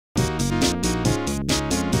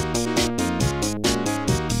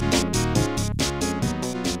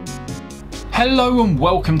Hello and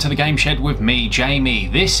welcome to the Game Shed with me, Jamie.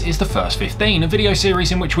 This is the First 15, a video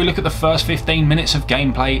series in which we look at the first 15 minutes of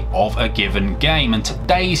gameplay of a given game. And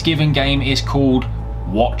today's given game is called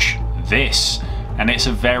Watch This. And it's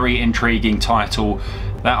a very intriguing title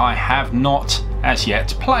that I have not as yet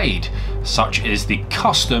played. Such is the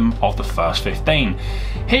custom of the First 15.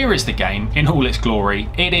 Here is the game in all its glory.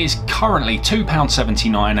 It is currently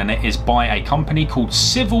 £2.79 and it is by a company called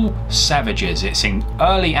Civil Savages. It's in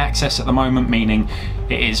early access at the moment, meaning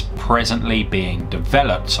it is presently being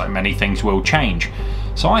developed, so many things will change.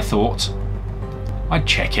 So I thought I'd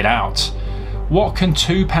check it out. What can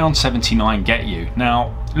 £2.79 get you?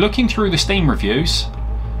 Now, looking through the Steam reviews,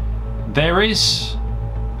 there is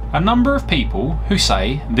a number of people who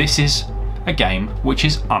say this is a game which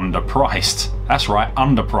is underpriced. That's right,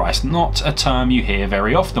 underpriced, not a term you hear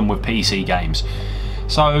very often with PC games.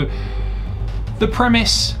 So the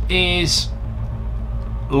premise is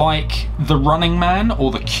like The Running Man or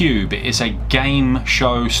The Cube. It is a game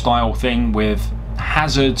show style thing with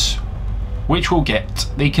hazards which will get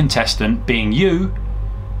the contestant, being you,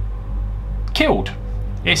 killed.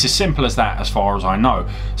 It's as simple as that as far as I know.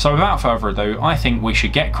 So without further ado, I think we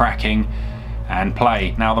should get cracking and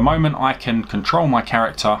play. Now the moment I can control my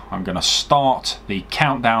character, I'm going to start the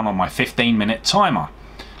countdown on my 15-minute timer.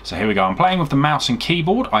 So here we go. I'm playing with the mouse and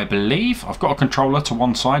keyboard, I believe. I've got a controller to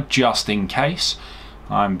one side just in case.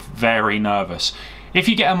 I'm very nervous. If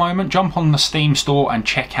you get a moment, jump on the Steam store and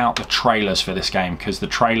check out the trailers for this game, because the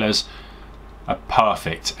trailers are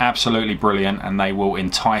perfect, absolutely brilliant, and they will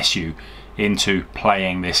entice you into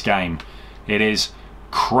playing this game. It is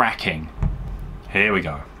cracking. Here we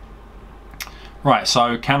go. Right,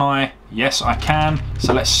 so can I? Yes, I can.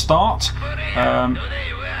 So let's start.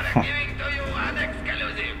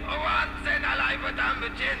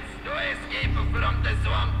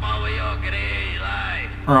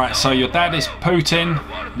 Right, so your dad is Putin,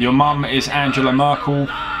 your mum is Angela Merkel,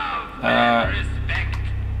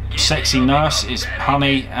 sexy nurse is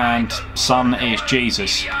Honey, and son is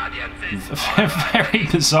Jesus. Very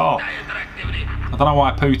bizarre. I don't know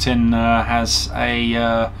why Putin has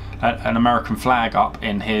an American flag up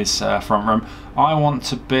in his front room. I want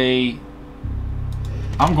to be...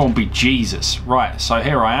 I'm going to be Jesus. Right, so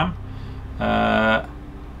here I am.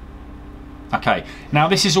 Okay, now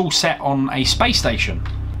this is all set on a space station.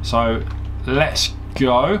 So let's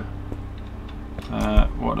go.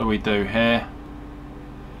 What do we do here?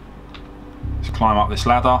 Let's climb up this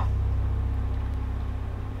ladder.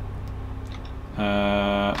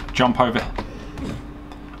 Jump over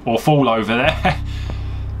or fall over there.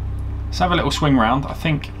 Let's have a little swing round. I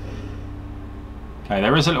think, okay,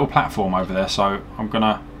 there is a little platform over there, so I'm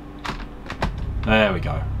gonna, there we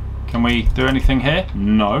go. Can we do anything here?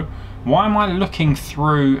 No. Why am I looking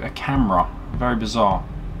through a camera? Very bizarre.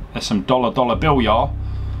 There's some dollar bill, y'all.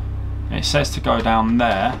 It says to go down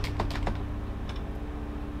there.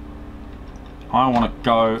 I want to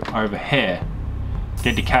go over here.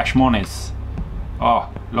 Get the cash monies.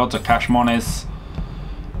 Oh, lots of cash monies.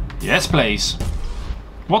 Yes, please.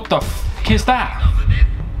 What the f is that?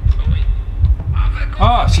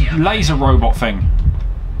 Oh, it's a laser robot thing.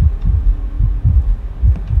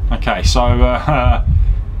 Okay, so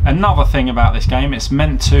another thing about this game, it's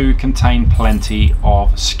meant to contain plenty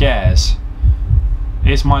of scares.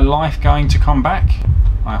 Is my life going to come back?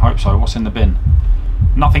 I hope so. What's in the bin?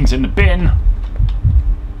 Nothing's in the bin.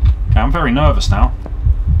 Okay, I'm very nervous now.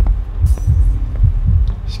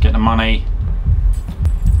 Let's get the money.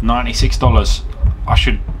 $96. I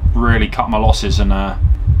should really cut my losses and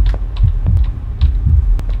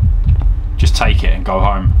just take it and go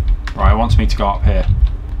home. Right, it wants me to go up here.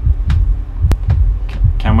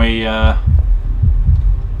 Can we... Oh,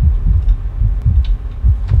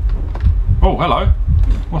 hello.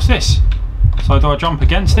 What's this? So do I jump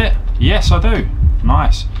against it? Yes, I do.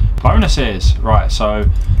 Nice. Bonuses. Right, so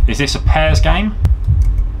is this a pairs game?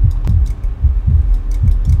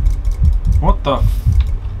 What the...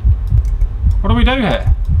 What do we do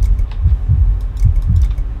here?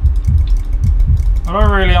 I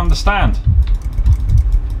don't really understand.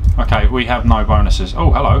 Okay, we have no bonuses.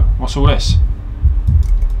 Oh, hello. What's all this?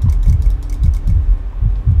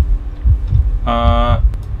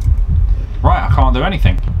 Right, I can't do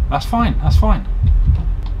anything. That's fine, that's fine.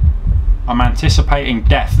 I'm anticipating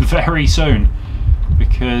death very soon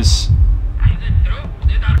because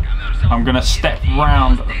I'm going to step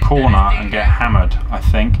round a corner and get hammered, I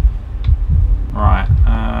think. Right,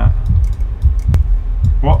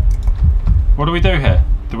 what do we do here?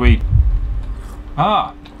 Do we...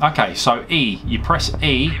 Ah, okay, so E, you press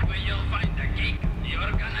E.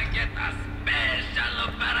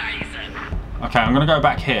 Okay, I'm going to go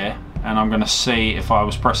back here. and I'm going to see if I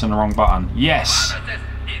was pressing the wrong button. Yes!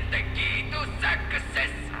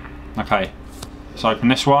 Okay, let's open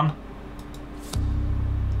this one.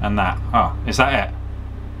 And that. Oh, is that it?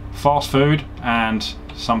 Fast food and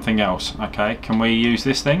something else. Okay, can we use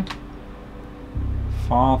this thing?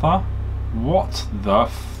 Father? What the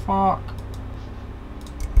fuck?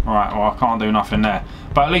 Alright, well I can't do nothing there.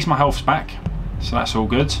 But at least my health's back, so that's all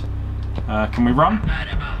good. Can we run?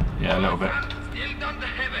 Yeah, a little bit.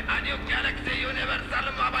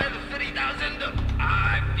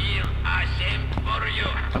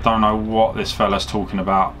 I don't know what this fella's talking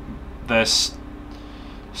about. There's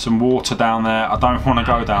some water down there. I don't want to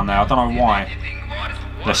go down there. I don't know why.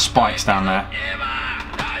 There's spikes down there.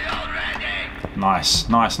 Nice,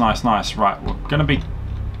 nice, nice, nice. Right, we're going to be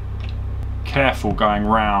careful going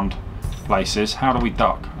round places. How do we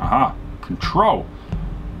duck? Aha, control.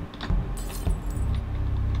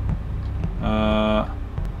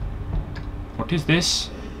 What is this?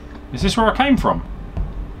 Is this where I came from?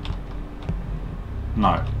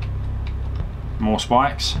 No. More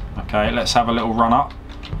spikes. Okay, let's have a little run up.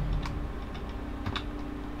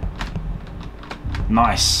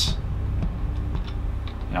 Nice.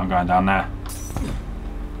 Yeah, I'm going down there.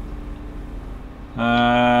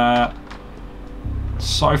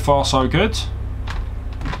 So far so good.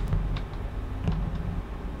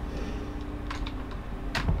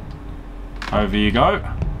 Over you go.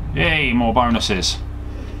 Yay, more bonuses.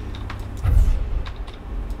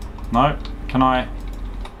 No, can I?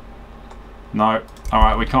 No.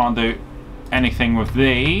 Alright, we can't do anything with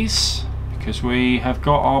these because we have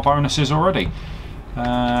got our bonuses already.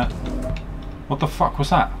 What the fuck was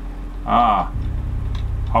that? Ah.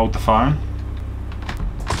 Hold the phone.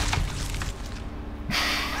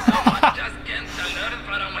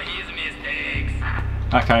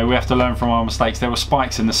 Okay, we have to learn from our mistakes. There were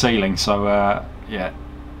spikes in the ceiling, so yeah,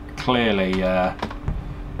 clearly a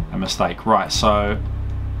mistake. Right, so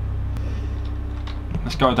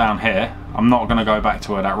let's go down here. I'm not going to go back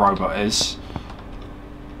to where that robot is.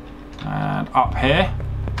 And up here.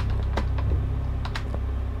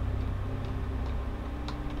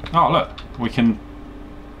 Oh, look, we can...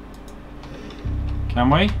 Can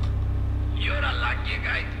we? You're a lucky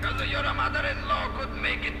guy, because your mother-in-law could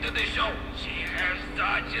make it to the show. She has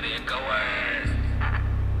such requests.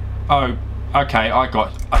 Oh, okay, I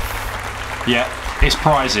got... yeah, it's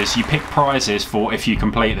prizes. You pick prizes for if you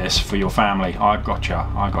complete this for your family. I gotcha,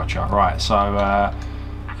 I gotcha. Right, so...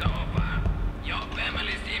 So far, your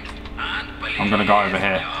family seems unbelievable. I'm going to go over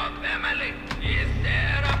here. Your family is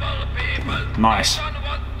terrible people. Nice. I don't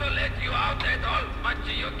want to let you out at all, but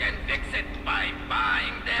you can fix it by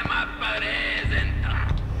buying them a present.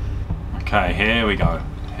 Okay, here we go.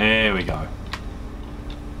 Here we go.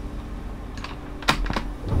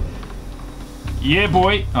 Yeah,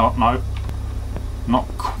 boy. Oh, no. Not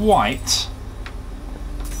quite.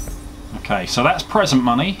 Okay, so that's present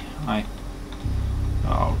money.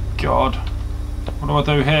 Oh, God. What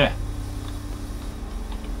do I do here?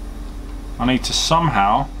 I need to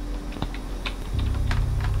somehow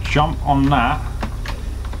jump on that.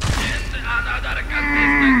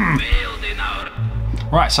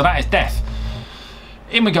 Right, so that is death.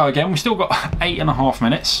 In we go again. We've still got 8.5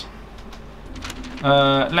 minutes.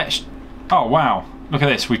 Let's... Oh, wow. Look at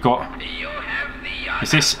this. We've got...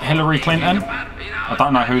 Is this Hillary Clinton? I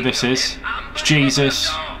don't know who this is. It's Jesus.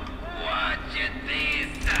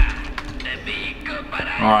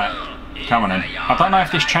 Alright. Come on in. I don't know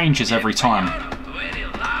if this changes every time.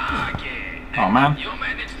 Oh, man.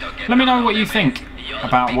 Let me know what you think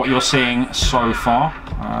about what you're seeing so far.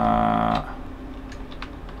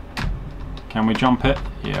 Can we jump it?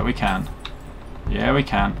 Yeah, we can. Yeah, we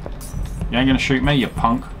can. You ain't gonna shoot me, you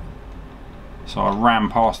punk. So I ran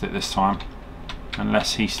past it this time.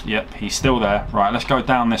 Unless he's... Yep, he's still there. Right, let's go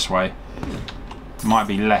down this way. Might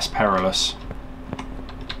be less perilous.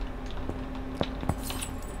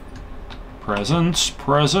 Presents,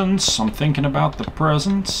 presents. I'm thinking about the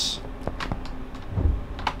presents.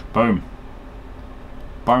 Boom.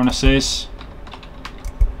 Bonuses.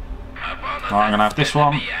 Right, I'm gonna have this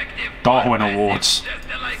one. Darwin Awards.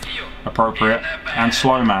 Appropriate. And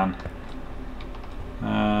Slow Man.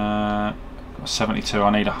 72. I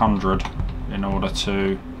need 100 in order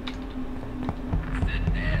to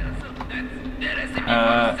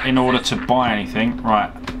buy anything.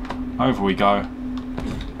 Right. Over we go.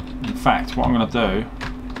 In fact, what I'm gonna do,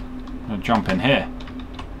 I'm gonna jump in here.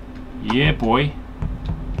 Yeah, boy.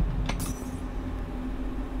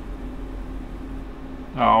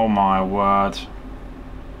 Oh my word.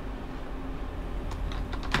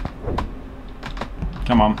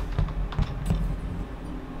 Come on.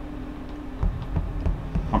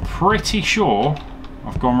 I'm pretty sure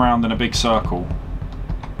I've gone round in a big circle.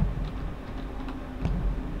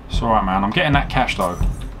 It's alright, man. I'm getting that cash though.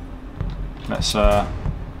 Let's oh,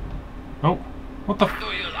 what the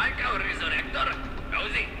Do you like our resurrector?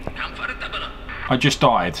 Cozy, comfortable. I just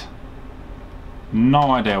died.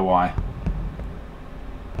 No idea why.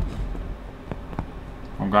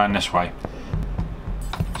 I'm going this way.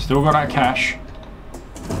 Still got that cash.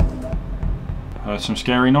 Heard some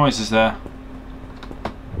scary noises there.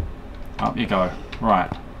 Up you go.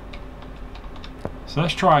 Right. So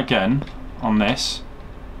let's try again on this.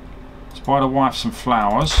 Let's buy the wife some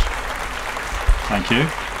flowers. Thank you.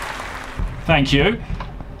 Thank you.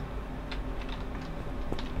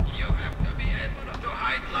 You have to be able to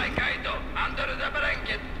hide like I do, under the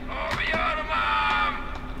blanket of your mom.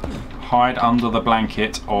 Hide under the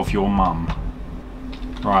blanket of your mum.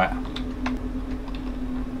 Right.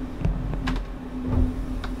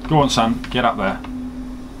 Go on, son. Get up there.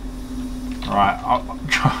 Right. I'm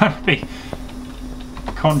trying to be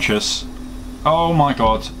conscious. Oh my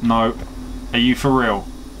god. No. Are you for real?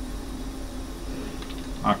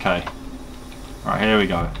 Okay. Right, here we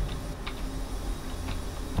go.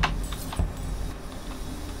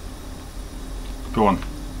 Go on.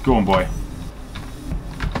 Go on, boy.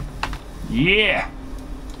 Yeah!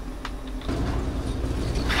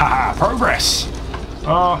 Haha, progress!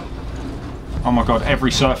 Oh my god,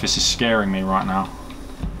 every surface is scaring me right now.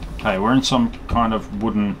 Okay, we're in some kind of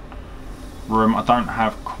wooden room. I don't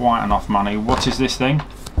have quite enough money. What is this thing?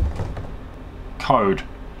 Code.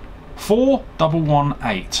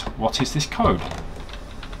 4118. What is this code?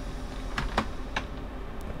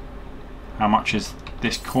 How much is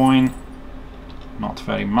this coin? Not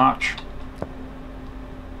very much.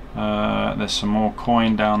 There's some more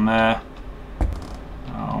coin down there.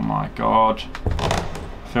 Oh my god.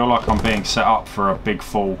 I feel like I'm being set up for a big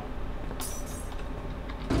fall.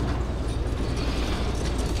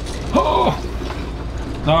 Oh!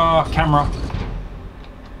 Ah, camera.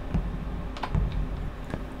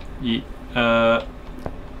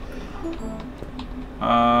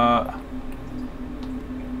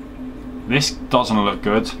 This doesn't look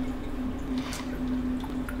good.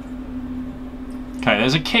 Okay,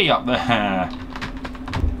 there's a key up there.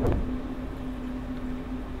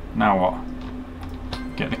 Now what?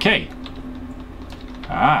 Get the key.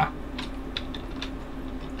 Ah.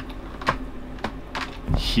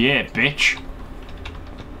 Yeah, bitch.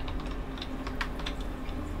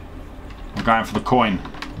 I'm going for the coin.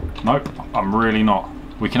 Nope, I'm really not.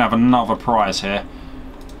 We can have another prize here.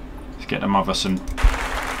 Let's get the mother some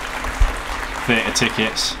theatre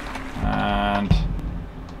tickets. And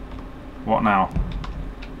what now?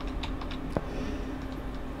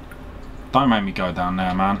 Don't make me go down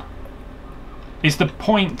there, man. Is the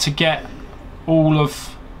point to get all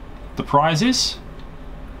of the prizes?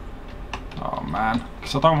 Oh man,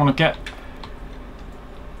 because I don't want to get...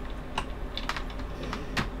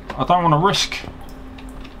 I don't want to risk...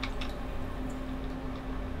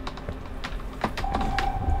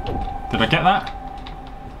 Did I get that?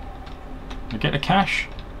 Did I get the cash?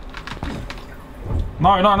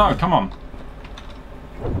 No, no, no, come on.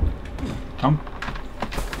 Come.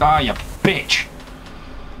 Ah, you bitch.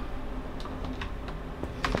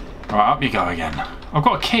 Right, up you go again. I've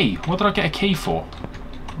got a key. What did I get a key for?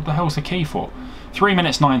 What the hell's the key for? 3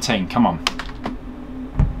 minutes 19, come on.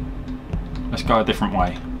 Let's go a different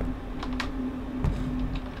way.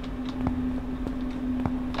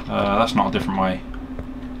 That's not a different way.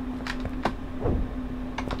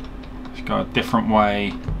 Let's go a different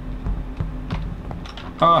way.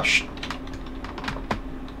 Oh,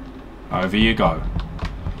 over you go.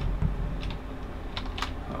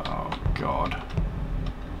 Oh, God.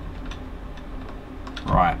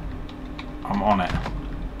 Right. I'm on it.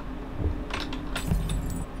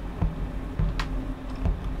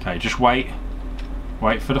 Okay, just wait.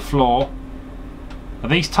 Wait for the floor. Are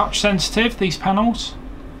these touch sensitive, these panels?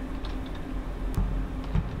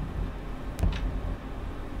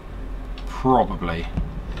 Probably.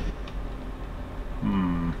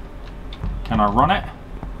 Can I run it?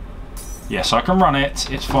 Yes, I can run it.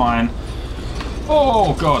 It's fine.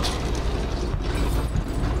 Oh, God.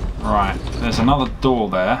 Right, there's another door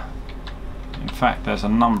there. In fact, there's a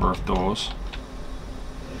number of doors.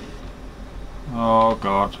 Oh,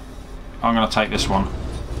 God. I'm going to take this one.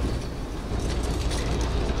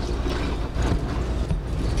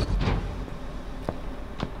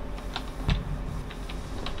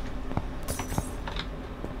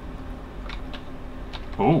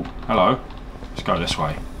 Oh, hello. Let's go this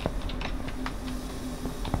way.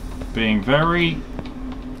 Being very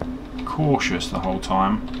cautious the whole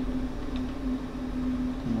time.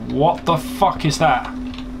 What the fuck is that?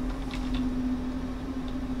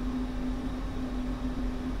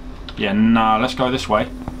 Yeah, no, let's go this way.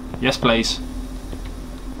 Yes, please.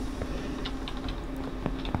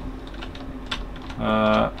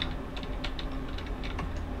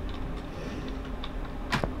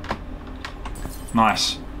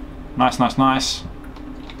 Nice. Nice, nice, nice.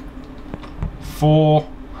 4.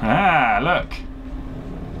 Ah, look.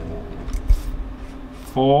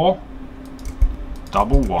 4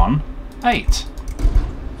 double 1 8.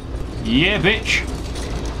 Yeah, bitch.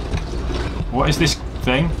 What is this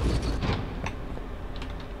thing?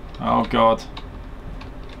 Oh god.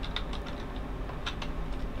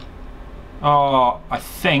 Oh, I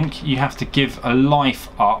think you have to give a life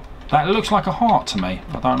up. That looks like a heart to me.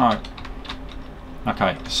 I don't know.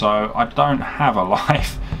 Okay, so I don't have a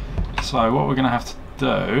life. So what we're going to have to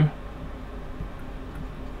do...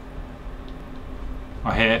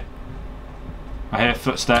 I hear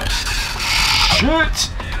footsteps.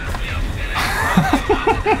 Shit!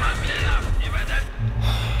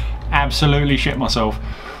 Absolutely shit myself.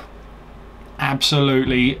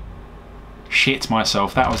 Absolutely shit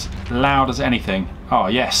myself. That was loud as anything. Oh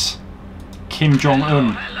yes. Kim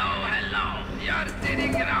Jong-un.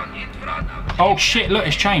 Oh shit, look,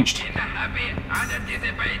 it's changed.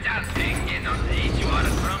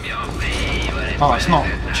 Oh, it's not. Do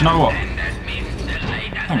you know what?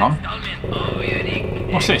 Hang on.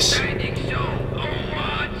 What's this?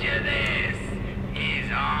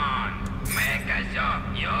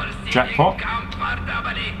 Jackpot?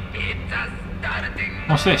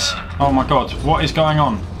 What's this? Oh my god, what is going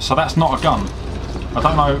on? So that's not a gun. I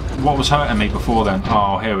don't know what was hurting me before then.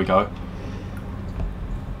 Oh, here we go.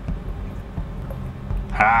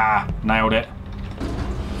 Ah, nailed it.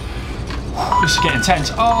 This is getting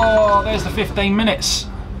tense. Oh, there's the 15 minutes.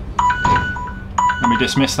 Let me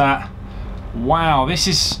dismiss that. Wow, this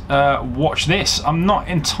is... watch this. I'm not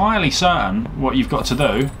entirely certain what you've got to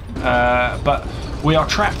do, but we are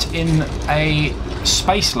trapped in a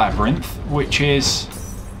space labyrinth, which is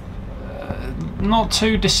not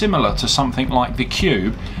too dissimilar to something like the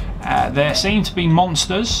Cube. There seem to be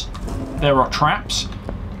monsters. There are traps.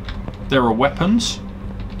 There are weapons.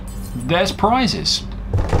 There's prizes.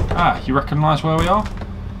 Ah, you recognise where we are?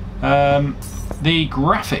 The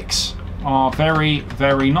graphics are very,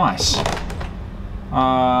 very nice.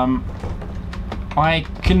 I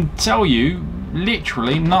can tell you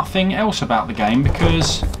literally nothing else about the game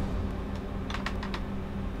because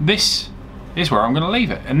this is where I'm going to leave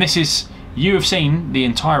it. And this is, you have seen the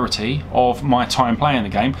entirety of my time playing the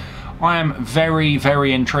game. I am very,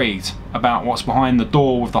 very intrigued about what's behind the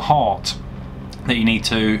door with the heart that you need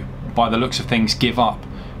to, by the looks of things, give up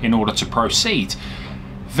in order to proceed.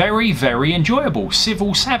 Very, very enjoyable.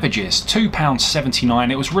 Civil Savages,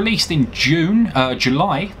 £2.79. It was released in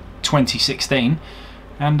July 2016,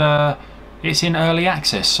 and it's in early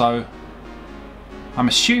access, so I'm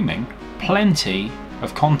assuming plenty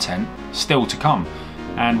of content still to come,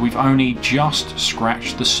 and we've only just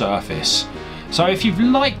scratched the surface. So if you've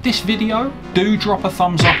liked this video, do drop a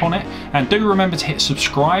thumbs up on it, and do remember to hit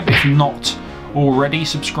subscribe if not already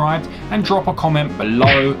subscribed, and drop a comment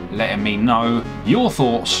below letting me know your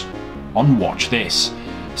thoughts on Watch This.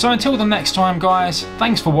 So until the next time guys,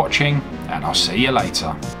 thanks for watching, and I'll see you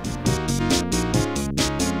later.